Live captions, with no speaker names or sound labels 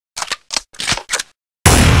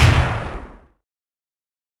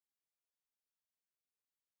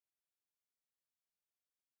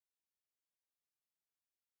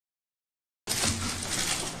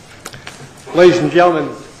Ladies and gentlemen,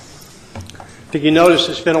 I think you noticed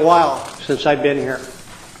it's been a while since I've been here.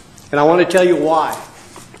 And I want to tell you why.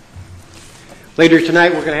 Later tonight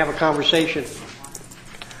we're going to have a conversation.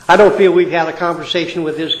 I don't feel we've had a conversation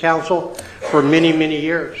with this council for many, many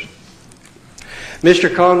years.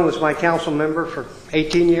 Mr. Cohn was my council member for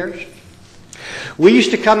 18 years. We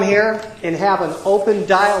used to come here and have an open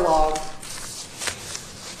dialogue,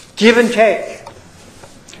 give and take.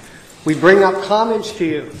 We bring up comments to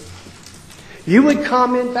you. You would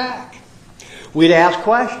comment back. We'd ask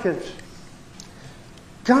questions.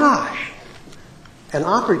 Gosh, an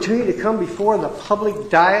opportunity to come before the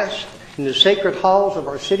public dais in the sacred halls of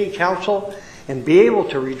our city council and be able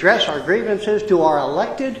to redress our grievances to our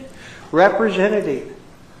elected representative.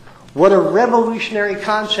 What a revolutionary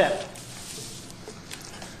concept.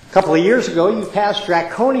 A couple of years ago, you passed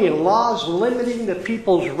draconian laws limiting the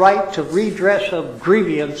people's right to redress of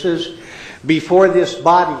grievances before this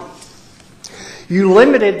body. You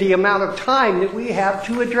limited the amount of time that we have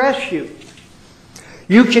to address you.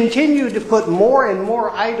 You continue to put more and more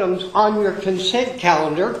items on your consent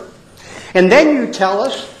calendar, and then you tell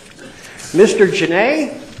us, Mr.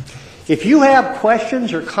 Janae, if you have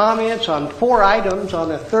questions or comments on 4 items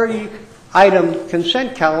on a 30-item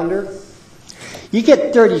consent calendar, you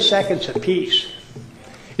get 30 seconds apiece.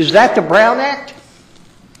 Is that the Brown Act?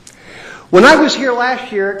 When I was here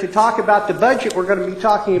last year to talk about the budget we're going to be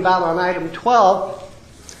talking about on item 12,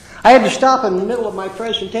 I had to stop in the middle of my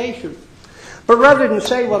presentation. But rather than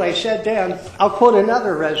say what I said then, I'll quote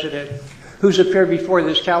another resident who's appeared before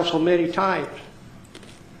this council many times.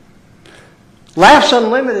 Laughs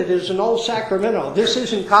Unlimited is an old Sacramento. This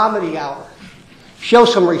isn't comedy hour. Show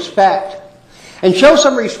some respect. And show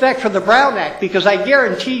some respect for the Brown Act, because I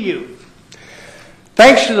guarantee you,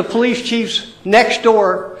 thanks to the police chief's next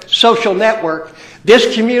door social network,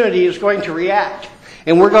 this community is going to react.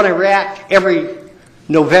 And we're going to react every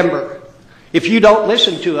November. If you don't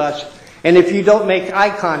listen to us, and if you don't make eye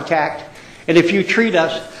contact, and if you treat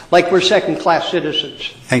us like we're second-class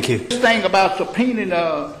citizens. Thank you. This thing about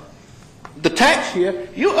subpoenaing the tax here,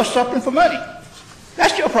 you are suffering for money.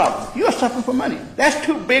 That's your problem. You are suffering for money. That's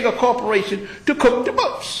too big a corporation to cook the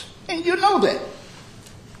books. And you know that.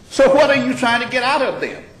 So what are you trying to get out of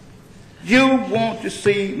them? You want to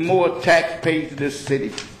see more tax paid to this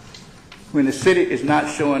city when the city is not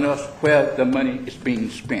showing us where the money is being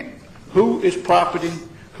spent. Who is profiting?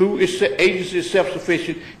 Who is agency is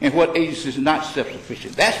self-sufficient and what agency is not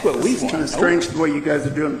self-sufficient? That's what we want. It's kind of strange the way you guys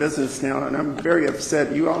are doing business now, and I'm very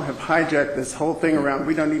upset. You all have hijacked this whole thing around.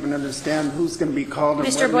 We don't even understand who's going to be called.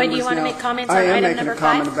 Mr. Boyd, do you want to make comments on item number 5? I am making a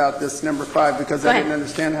comment about this number 5 because I didn't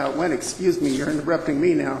understand how it went. Excuse me, you're interrupting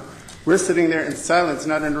me now. We're sitting there in silence,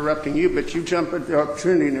 not interrupting you, but you jump at the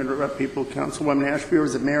opportunity to interrupt people. Councilwoman Ashby, or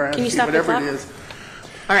is it Mayor Ashby? Whatever it is.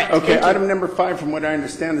 All right. Okay, item number 5, from what I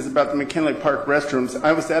understand, is about the McKinley Park restrooms.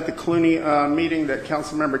 I was at the Clooney meeting that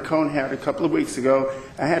Councilmember Cohn had a couple of weeks ago.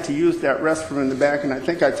 I had to use that restroom in the back, and I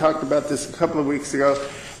think I talked about this a couple of weeks ago.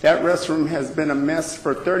 That restroom has been a mess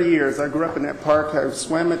for 30 years. I grew up in that park. I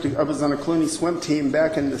was on a Clooney swim team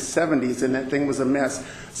back in the 70s, and that thing was a mess.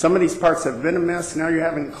 Some of these parks have been a mess. Now you're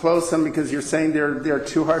having to close them because you're saying they're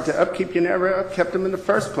too hard to upkeep. You never upkept them in the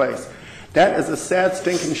first place. That is a sad,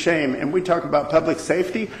 stinking shame. And we talk about public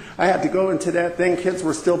safety. I had to go into that thing. Kids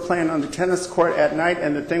were still playing on the tennis court at night,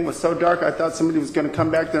 and the thing was so dark I thought somebody was going to come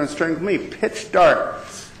back there and strangle me. Pitch dark.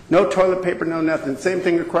 No toilet paper, no nothing. Same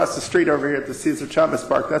thing across the street over here at the Cesar Chavez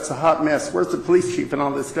Park. That's a hot mess. Where's the police chief and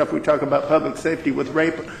all this stuff? We talk about public safety with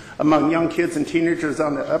rape among young kids and teenagers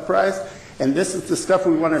on the uprise. And this is the stuff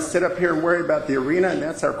we want to sit up here and worry about the arena, and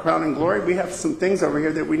that's our crowning glory. We have some things over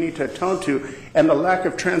here that we need to atone to. And the lack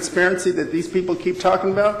of transparency that these people keep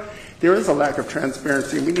talking about, there is a lack of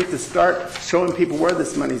transparency. We need to start showing people where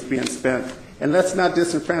this money is being spent. And let's not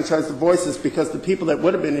disenfranchise the voices, because the people that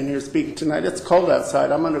would have been in here speaking tonight, it's cold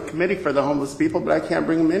outside. I'm on a committee for the homeless people, but I can't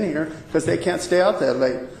bring them in here because they can't stay out that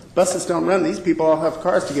late. Buses don't run. These people all have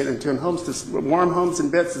cars to get into and warm homes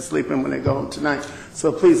and beds to sleep in when they go home tonight.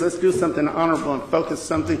 So please, let's do something honorable and focus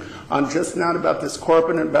something on just not about this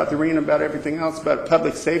corporate and about the arena, about everything else, about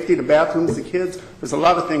public safety, the bathrooms, the kids. There's a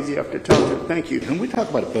lot of things you have to tell to. Thank you. When we talk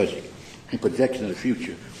about a budget and projection of the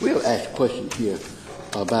future, we'll ask questions here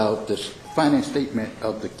about this finance statement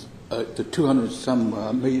of the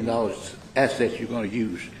 $200-some million assets you're going to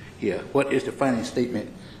use here. What is the finance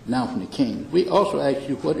statement now from the King? We also ask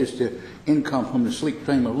you what is the income from the Sleep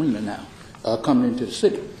Train Arena now coming into the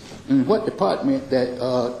city, and what department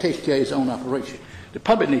that takes care of its own operation. The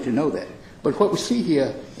public need to know that. But what we see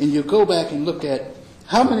here, and you go back and look at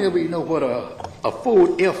how many of you know what a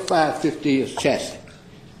Ford F-550 is chassis?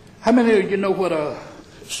 How many of you know what a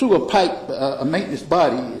sewer pipe a maintenance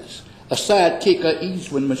body is, a sidekick or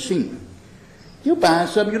easement machine. You're buying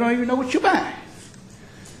something you don't even know what you're buying.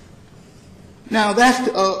 Now that's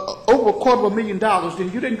over $250,000.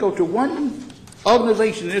 Then you didn't go to one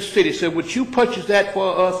organization in this city and said, would you purchase that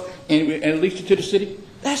for us and release it to the city?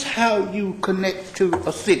 That's how you connect to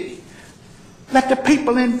a city. Let the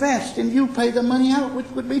people invest and you pay the money out, which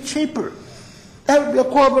would be cheaper. That would be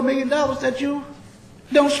 $250,000 that you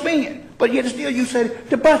don't spend. But yet still you say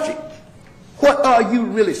the budget. What are you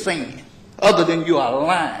really saying? Other than you are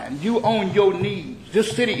lying. You own your needs.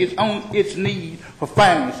 This city is on its need for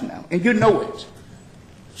finance now, and you know it.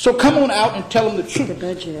 So come on out and tell them the truth. The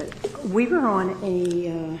budget. We were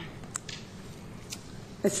on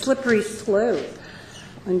a slippery slope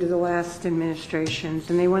under the last administrations,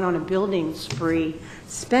 and they went on a building spree,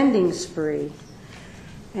 spending spree,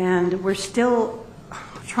 and we're still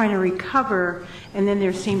trying to recover, and then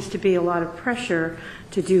there seems to be a lot of pressure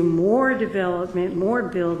to do more development, more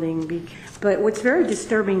building. But what's very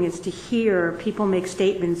disturbing is to hear people make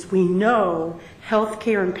statements, we know health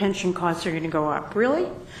care and pension costs are going to go up. Really?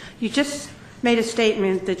 You just made a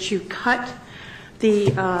statement that you cut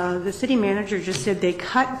the city manager just said they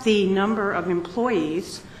cut the number of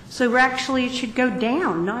employees, so actually it should go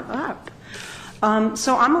down, not up.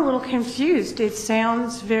 So I'm a little confused. It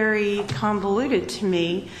sounds very convoluted to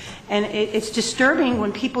me, and it's disturbing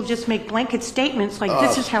when people just make blanket statements like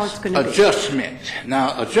this is how it's going to be. Adjustment.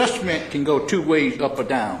 Now, adjustment can go two ways, up or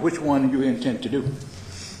down. Which one do you intend to do?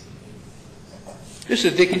 This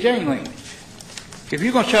is Dick and Jane language. If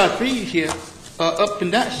you're going to charge fees here, up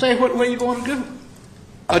and down, say what way you're going to do.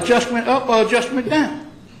 Adjustment up or adjustment down.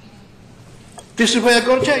 This is where I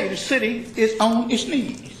go to tell you, the city is on its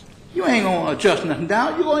knees. You ain't going to adjust nothing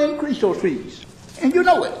down. You're going to increase those fees. And you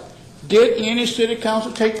know it. Did any city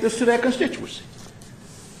council take this to their constituency?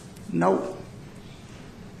 No.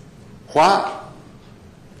 Why?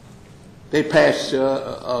 They passed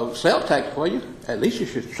a sales tax for you. At least you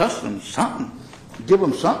should trust them something. Give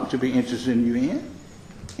them something to be interested in you in.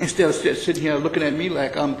 Instead of sitting here looking at me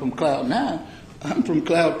like I'm from cloud 9, I'm from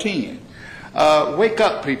cloud 10. Wake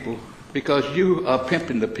up, people, because you are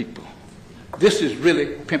pimping the people. This is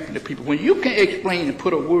really pimping the people. When you can explain and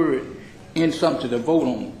put a word in something to vote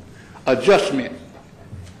on, adjustment.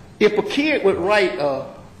 If a kid would write an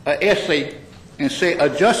essay and say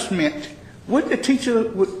adjustment, wouldn't the teacher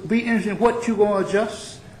would be interested in what you're going to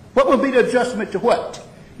adjust? What would be the adjustment to what?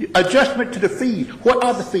 Adjustment to the fees. What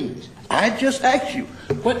are the fees? I just asked you,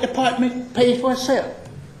 what department pays for itself?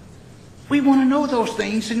 We want to know those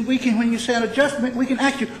things, and we can, when you say an adjustment, we can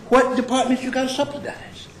ask you, what departments you got to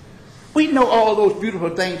subsidize? We know all those beautiful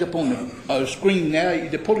things up on the screen now.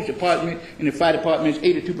 The police department and the fire department is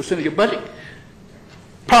 82% of your budget.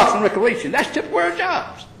 Parks and recreation, that's temporary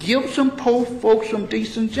jobs. Give some poor folks some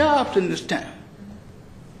decent jobs in this town.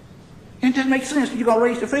 And it just makes sense. You're going to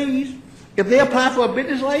raise the fees. If they apply for a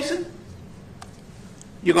business license,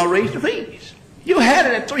 you're going to raise the fees. You had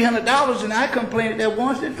it at $300, and I complained that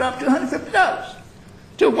once it dropped to $150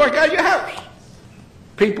 to work out your house.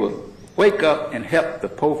 People, wake up and help the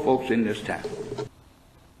poor folks in this town.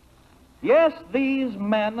 Yes, these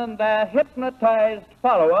men and their hypnotized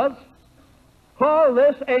followers call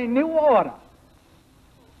this a new order.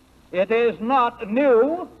 It is not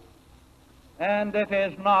new, and it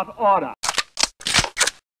is not order.